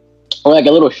 or like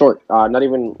a little short, not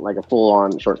even like a full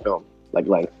on short film like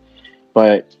length.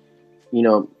 But you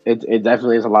know, it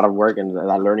definitely is a lot of work, and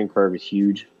that learning curve is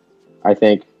huge. I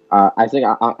think I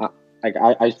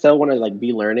still want to like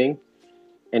be learning,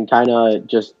 and kind of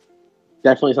just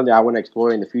definitely something I want to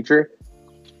explore in the future.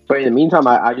 But in the meantime,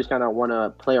 I just kind of want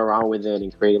to play around with it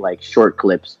and create like short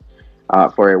clips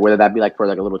for it, whether that be like for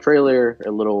like a little trailer,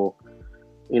 a little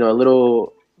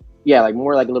like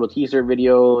more like a little teaser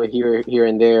video here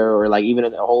and there, or like even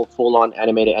a whole full on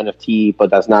animated NFT, but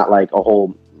that's not like a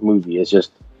whole movie. It's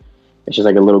just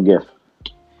like a little GIF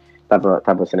type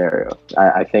of scenario.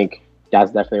 I think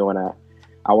that's definitely what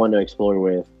I want to explore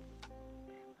with.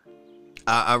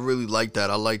 I really like that.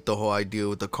 I like the whole idea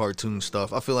with the cartoon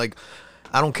stuff. I feel like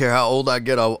I don't care how old I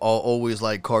get, I'll always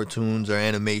like cartoons or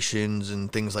animations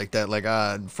and things like that. Like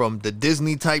from the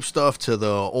Disney type stuff to the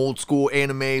old school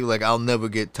anime, like I'll never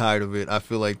get tired of it. I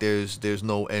feel like there's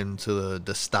no end to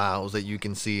the styles that you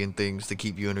can see and things to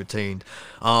keep you entertained.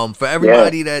 For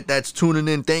everybody that's tuning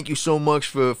in, thank you so much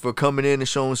for coming in and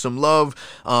showing some love.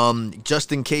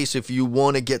 Just in case if you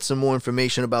want to get some more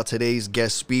information about today's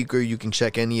guest speaker, you can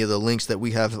check any of the links that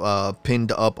we have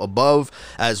pinned up above,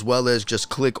 as well as just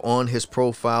click on his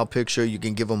profile picture. You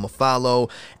can give him a follow.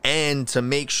 And to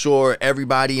make sure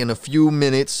everybody, in a few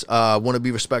minutes, want to be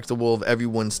respectable of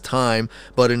everyone's time,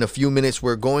 but in a few minutes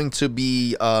we're going to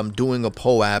be doing a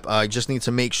POAP. I just need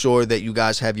to make sure that you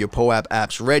guys have your POAP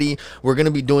apps ready. We're going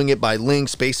to be doing it by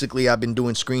links. Basically, I've been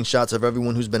doing screenshots of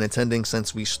everyone who's been attending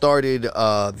since we started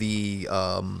the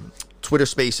Twitter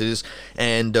Spaces,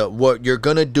 and what you're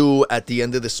gonna do at the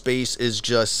end of the space is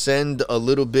just send a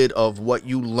little bit of what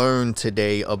you learned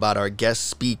today about our guest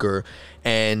speaker,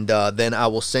 and then I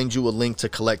will send you a link to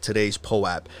collect today's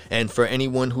POAP. And for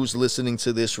anyone who's listening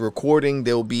to this recording,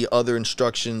 there will be other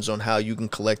instructions on how you can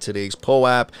collect today's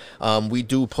POAP. We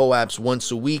do POAPs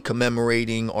once a week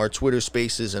commemorating our Twitter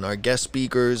Spaces and our guest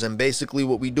speakers, and basically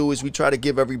what we do is we try to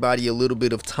give everybody a little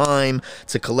bit of time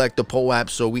to collect the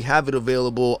POAP, so we have it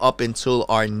available up until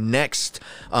our next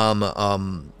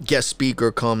guest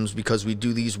speaker comes, because we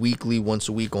do these weekly, once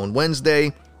a week on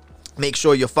Wednesday. Make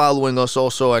sure you're following us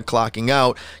also at Clocking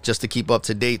Out, just to keep up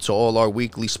to date to all our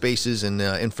weekly spaces and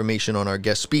information on our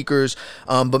guest speakers.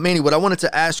 But Manny, what I wanted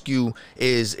to ask you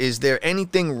is there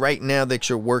anything right now that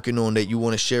you're working on that you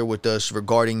want to share with us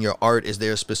regarding your art? Is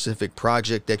there a specific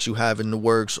project that you have in the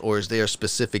works, or is there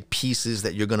specific pieces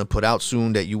that you're going to put out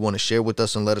soon that you want to share with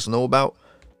us and let us know about?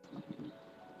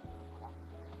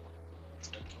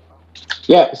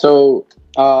 Yeah, so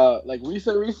like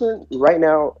recent right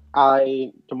now,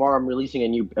 tomorrow I'm releasing a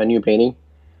new painting,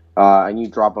 a new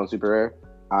drop on Super Rare.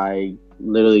 I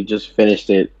literally just finished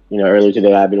it earlier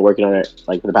today. I've been working on it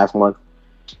like for the past month.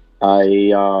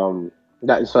 I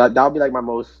that'll be like my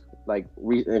most like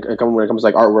when it comes to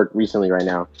like artwork recently right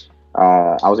now.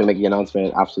 I was gonna make the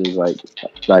announcement after this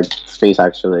like space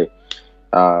actually.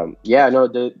 Yeah, no,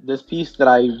 this piece that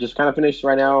I just kind of finished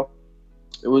right now,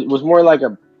 it was more like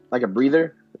a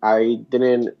breather. I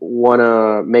didn't want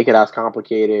to make it as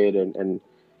complicated and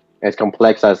as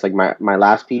complex as like my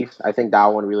last piece. I think that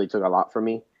one really took a lot from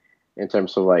me in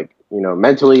terms of like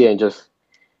mentally and just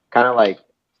kind of like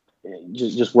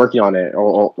just working on it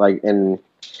or like and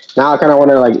now I kind of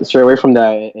want to like stray away from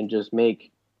that and just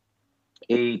make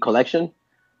a collection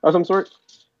of some sort.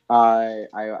 I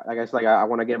guess like I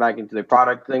want to get back into the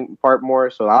product thing part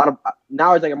more. So a lot of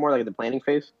now it's like more like the planning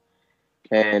phase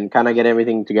and kind of get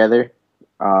everything together.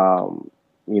 You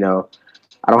know,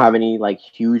 I don't have any like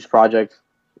huge projects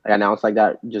announced like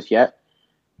that just yet.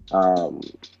 Um,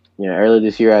 earlier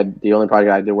this year, the only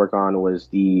project I did work on was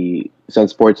the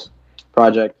Sense Sports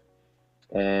project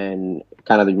and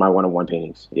kind of my one-on-one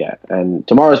paintings. Yeah, and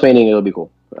tomorrow's painting it'll be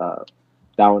cool.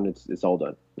 That one it's all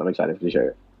done. I'm excited to share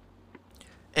it.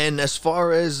 And as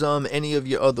far as any of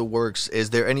your other works, is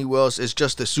there anywhere else? It's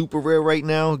just the super rare right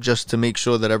now, just to make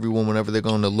sure that everyone, whenever they're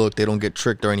going to look, they don't get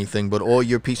tricked or anything. But all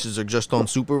your pieces are just on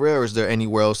super rare. Or is there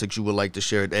anywhere else that you would like to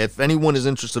share it? If anyone is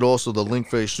interested, also the link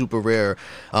for a super rare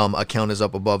account is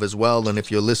up above as well. And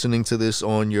if you're listening to this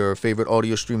on your favorite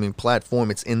audio streaming platform,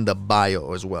 it's in the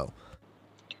bio as well.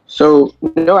 So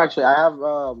no, actually, I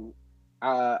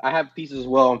have pieces as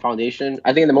well on Foundation.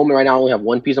 I think in the moment right now I only have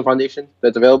one piece of Foundation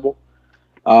that's available.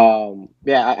 Yeah,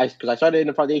 because I started in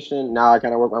the Foundation. Now I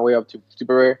kind of work my way up to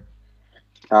super rare.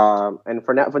 And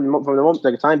for now, from the moment,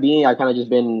 like the time being, I kind of just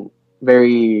been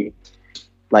very,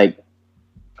 like,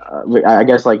 I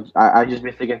guess like I just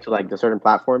been sticking to like the certain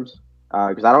platforms.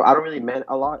 Because I don't really mint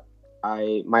a lot.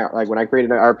 Like when I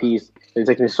created an art piece, it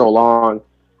takes me so long.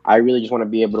 I really just want to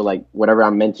be able to like whatever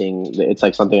I'm minting, it's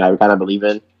like something I kind of believe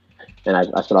in, and I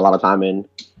spend a lot of time in.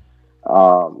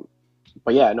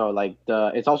 But yeah, no, like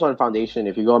it's also on Foundation.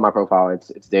 If you go on my profile,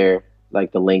 it's there,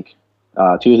 like the link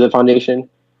to the Foundation.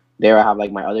 There I have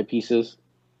like my other pieces.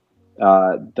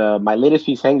 My latest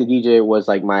piece, Hang the DJ, was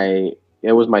like my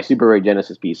Super Rare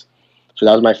Genesis piece. So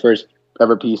that was my first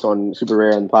ever piece on Super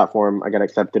Rare and platform. I got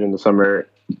accepted in the summer.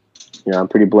 I'm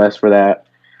pretty blessed for that.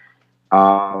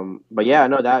 But yeah,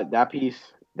 no, that piece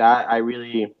that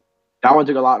one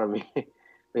took a lot of me,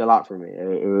 took a lot for me.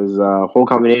 It was a whole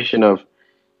combination of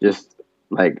just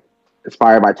like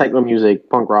inspired by techno music,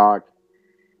 punk rock,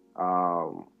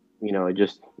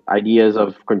 just ideas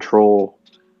of control,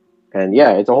 and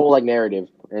yeah, it's a whole like narrative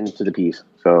into the piece.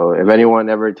 So if anyone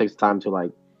ever takes time to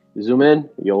like zoom in,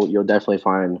 you'll definitely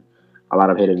find a lot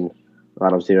of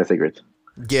secrets.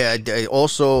 Yeah,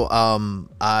 also,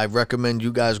 I recommend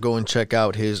you guys go and check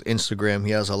out his Instagram.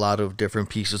 He has a lot of different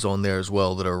pieces on there as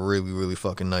well that are really, really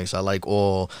fucking nice. I like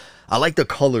the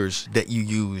colors that you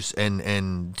use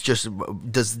and just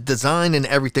design and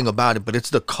everything about it, but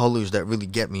it's the colors that really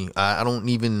get me. I don't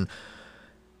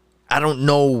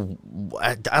know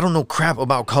crap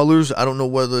about colors. I don't know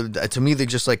whether, to me, they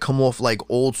just like come off like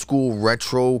old school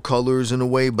retro colors in a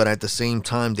way, but at the same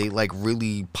time they like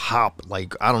really pop.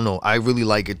 Like, I don't know, I really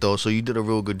like it though. So you did a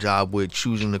real good job with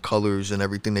choosing the colors and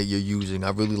everything that you're using.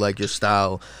 I really like your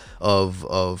style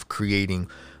of creating.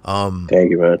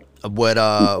 Thank you, man. What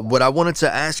I wanted to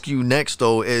ask you next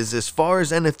though is, as far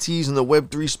as NFTs in the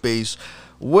Web3 space,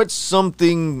 what's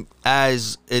something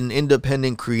as an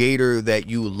independent creator that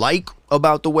you like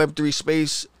about the Web3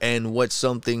 space, and what's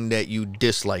something that you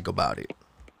dislike about it?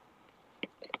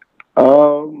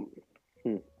 So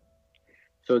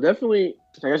definitely,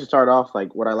 I guess to start off,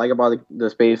 like what I like about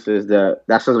the space is that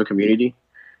sense of community.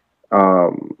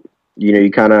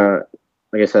 You kind of,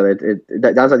 like I said,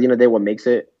 that's at the end of the day what makes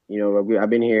it. I've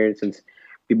been here since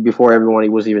before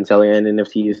everyone was even selling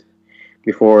NFTs.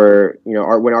 Before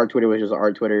when Art Twitter was just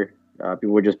Art Twitter, people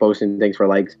were just posting things for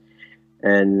likes,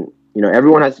 and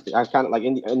everyone has kind of like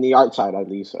in the art side at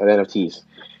least of NFTs.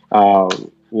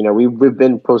 We've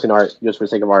been posting art just for the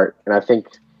sake of art, and I think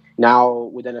now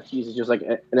with NFTs it's just like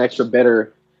an extra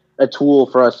better a tool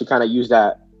for us to kind of use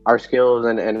our skills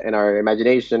and our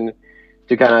imagination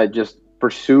to kind of just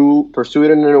pursue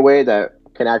it in a way that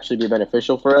can actually be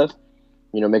beneficial for us.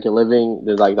 Make a living.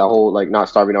 There's like the whole like not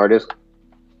starving artist.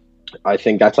 I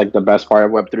think that's like the best part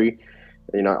of Web3.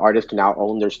 Artists can now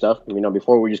own their stuff.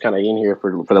 Before we were just kind of in here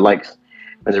for the likes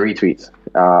and the retweets.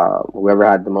 Whoever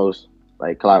had the most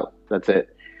like clout, that's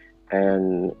it.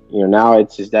 And now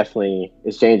it's definitely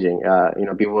changing.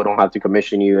 People don't have to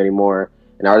commission you anymore,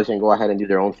 and artists can go ahead and do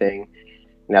their own thing.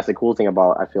 And that's the cool thing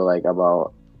about I feel like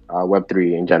about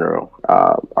Web3 in general.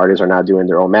 Artists are now doing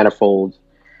their own manifolds.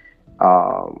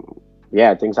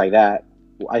 Yeah, things like that.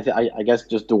 I guess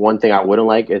just the one thing I wouldn't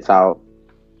like is how.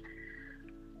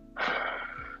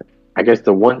 I guess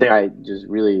the one thing I just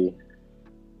really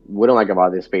wouldn't like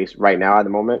about this space right now at the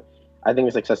moment, I think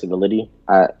it's accessibility.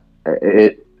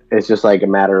 It's just like a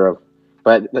matter of,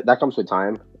 but that comes with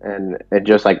time, and it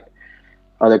just like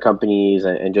other companies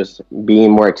and just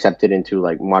being more accepted into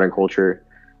like modern culture.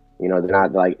 You know, they're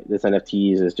not like this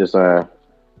NFTs is just a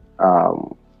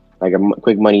like a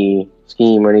quick money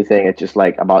scheme or anything. It's just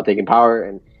like about taking power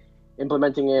and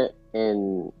implementing it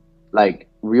in like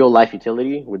real life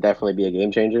utility would definitely be a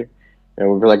game changer. And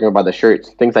we're talking about the shirts,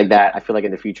 things like that. I feel like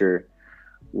in the future,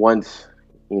 once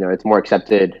it's more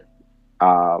accepted,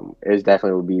 it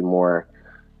definitely would be more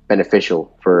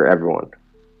beneficial for everyone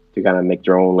to kind of make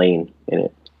their own lane in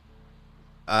it.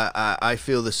 I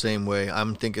feel the same way.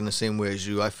 I'm thinking the same way as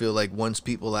you. I feel like once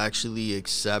people actually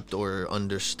accept or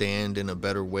understand in a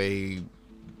better way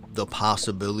the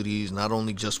possibilities, not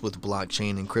only just with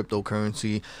blockchain and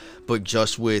cryptocurrency, but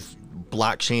just with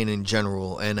blockchain in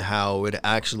general and how it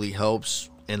actually helps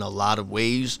in a lot of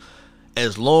ways,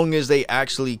 as long as they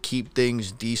actually keep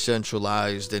things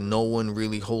decentralized and no one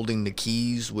really holding the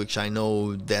keys, which I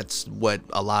know that's what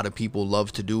a lot of people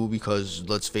love to do, because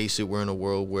let's face it, we're in a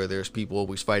world where there's people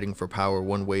always fighting for power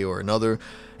one way or another,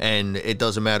 and it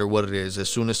doesn't matter what it is. As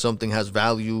soon as something has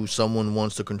value, someone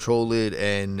wants to control it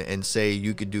and say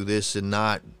you could do this and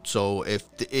not. So if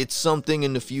it's something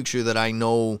in the future that I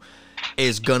know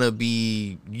is gonna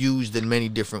be used in many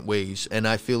different ways, and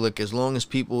I feel like as long as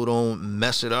people don't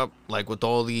mess it up, like with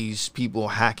all these people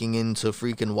hacking into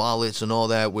freaking wallets and all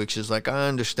that, which is like, I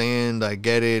understand, I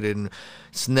get it, and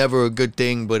it's never a good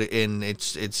thing, but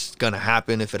it's gonna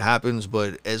happen if it happens.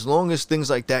 But as long as things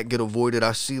like that get avoided,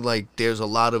 I see like there's a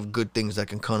lot of good things that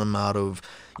can come out of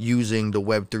using the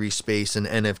Web3 space and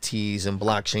NFTs and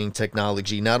blockchain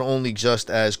technology, not only just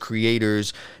as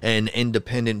creators and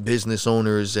independent business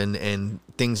owners and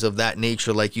things of that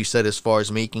nature, like you said, as far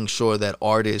as making sure that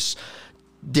artists,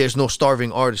 there's no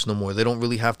starving artists no more. They don't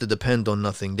really have to depend on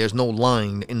nothing. There's no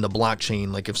line in the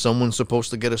blockchain. Like if someone's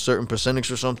supposed to get a certain percentage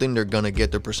or something, they're gonna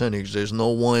get their percentage. There's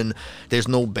no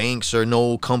banks or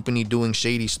no company doing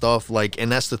shady stuff. Like,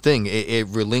 and that's the thing. It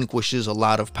relinquishes a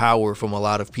lot of power from a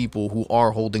lot of people who are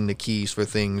holding the keys for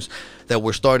things that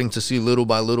we're starting to see little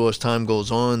by little as time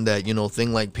goes on. That,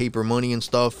 thing like paper money and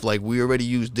stuff, like we already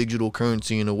use digital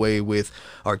currency in a way with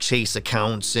our Chase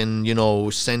accounts and,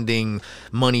 sending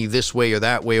money this way or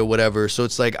that way or whatever. So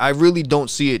it's like I really don't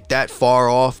see it that far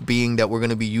off, being that we're going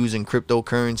to be using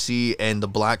cryptocurrency and the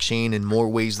blockchain in more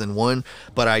ways than one.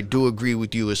 But I do agree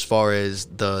with you as far as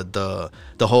the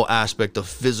whole aspect of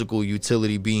physical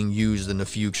utility being used in the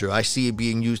future. I see it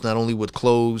being used not only with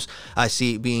clothes, I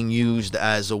see it being used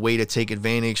as a way to take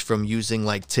advantage from using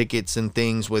like tickets and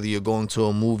things, whether you're going to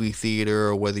a movie theater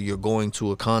or whether you're going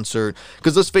to a concert.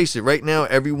 Because let's face it, right now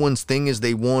everyone's thing is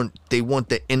they want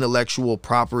the intellectual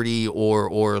property or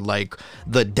like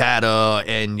the data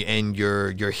and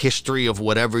your history of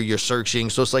whatever you're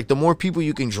searching. So it's like the more people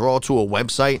you can draw to a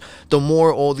website, the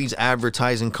more all these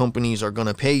advertising companies are going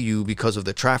to pay you because of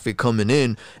the traffic coming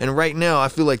in. And right now I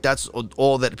feel like that's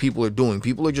all that people are doing.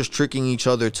 People are just tricking each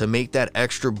other to make that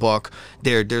extra buck.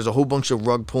 There's a whole bunch of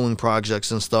rug pulling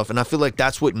projects and stuff, and I feel like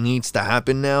that's what needs to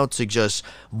happen now, to just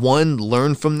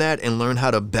learn from that and learn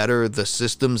how to better the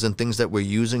systems and things that we're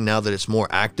using now that it's more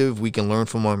active. We can learn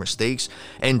from our mistakes,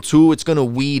 and two, it's gonna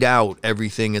weed out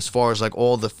everything as far as like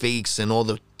all the fakes and all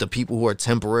the people who are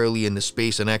temporarily in the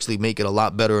space, and actually make it a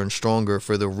lot better and stronger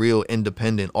for the real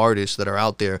independent artists that are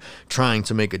out there trying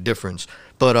to make a difference.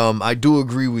 But I do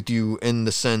agree with you in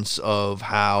the sense of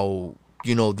how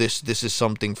this is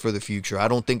something for the future. I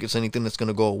don't think it's anything that's going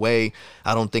to go away.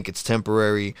 I don't think it's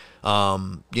temporary.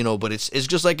 But it's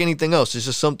just like anything else. It's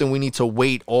just something we need to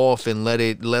wait off and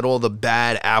let all the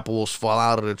bad apples fall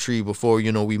out of the tree before,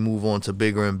 we move on to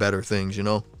bigger and better things,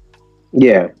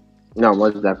 Yeah. No,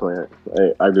 most definitely.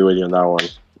 I agree with you on that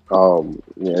one.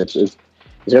 It's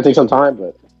gonna take some time,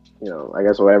 but I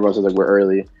guess what everyone says, like, we're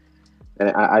early,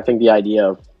 and I think the idea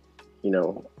of,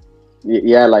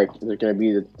 like there's gonna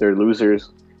be they're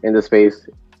losers in the space,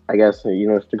 I guess,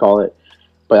 to call it,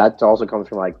 but that also comes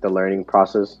from like the learning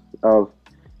process of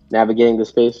navigating the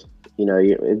space. You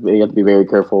have to be very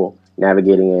careful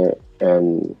navigating it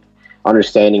and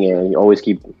understanding it, and you always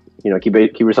keep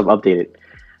yourself updated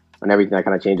on everything that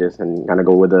kind of changes and kind of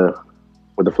go with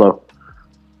the flow.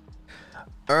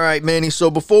 All right, Manny.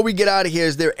 So before we get out of here,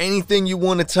 is there anything you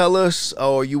want to tell us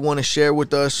or you want to share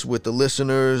with us, with the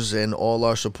listeners and all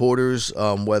our supporters,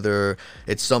 whether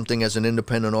it's something as an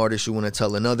independent artist you want to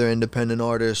tell another independent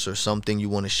artist or something you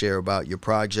want to share about your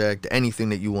project, anything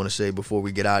that you want to say before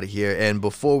we get out of here? And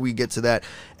before we get to that,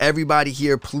 everybody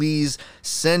here, please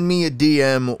send me a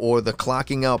DM or the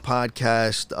Clocking Out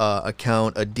Podcast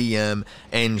account a DM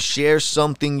and share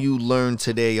something you learned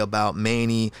today about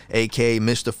Manny, aka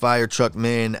Mr. Fire Truck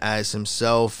Man, as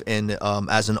himself and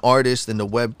as an artist in the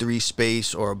Web3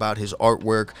 space, or about his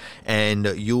artwork, and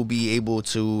you'll be able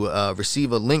to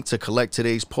receive a link to collect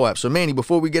today's POAP. So Manny,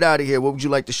 before we get out of here, what would you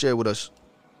like to share with us?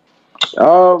 I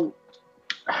don't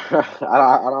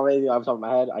have anything off the top of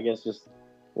my head. I guess just,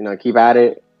 keep at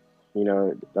it.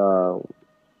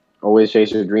 Always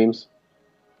chase your dreams.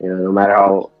 No matter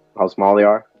how small they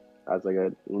are. That's like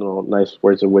a little nice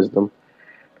words of wisdom.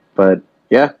 But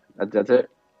yeah, that's it.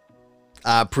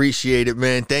 I appreciate it,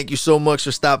 man. Thank you so much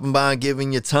for stopping by and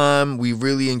giving your time. We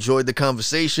really enjoyed the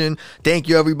conversation. Thank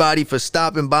you, everybody, for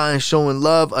stopping by and showing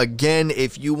love. Again,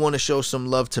 if you want to show some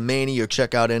love to Manny or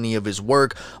check out any of his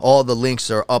work, all the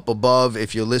links are up above.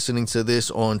 If you're listening to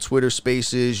this on Twitter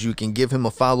Spaces, you can give him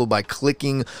a follow by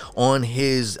clicking on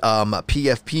his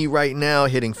PFP right now,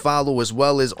 hitting follow, as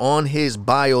well as on his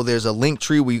bio. There's a link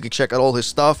tree where you can check out all his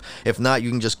stuff. If not, you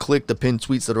can just click the pinned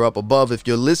tweets that are up above. If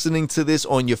you're listening to this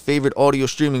on your favorite audio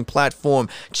streaming platform,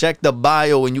 check the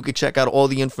bio and you can check out all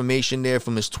the information there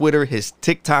from his Twitter, his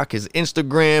TikTok, his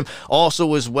Instagram,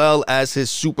 also as well as his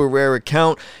Super Rare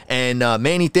account. And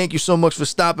Manny, thank you so much for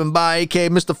stopping by, aka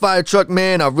Mr. Fire Truck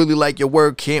Man. I really like your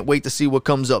work. Can't wait to see what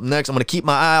comes up next. I'm gonna keep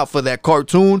my eye out for that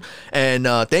cartoon. And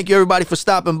thank you, everybody, for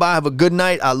stopping by. Have a good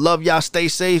night. I love y'all. Stay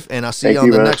safe, and I'll see you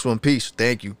on the next one. Peace.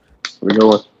 Thank you. Have a good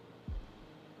one.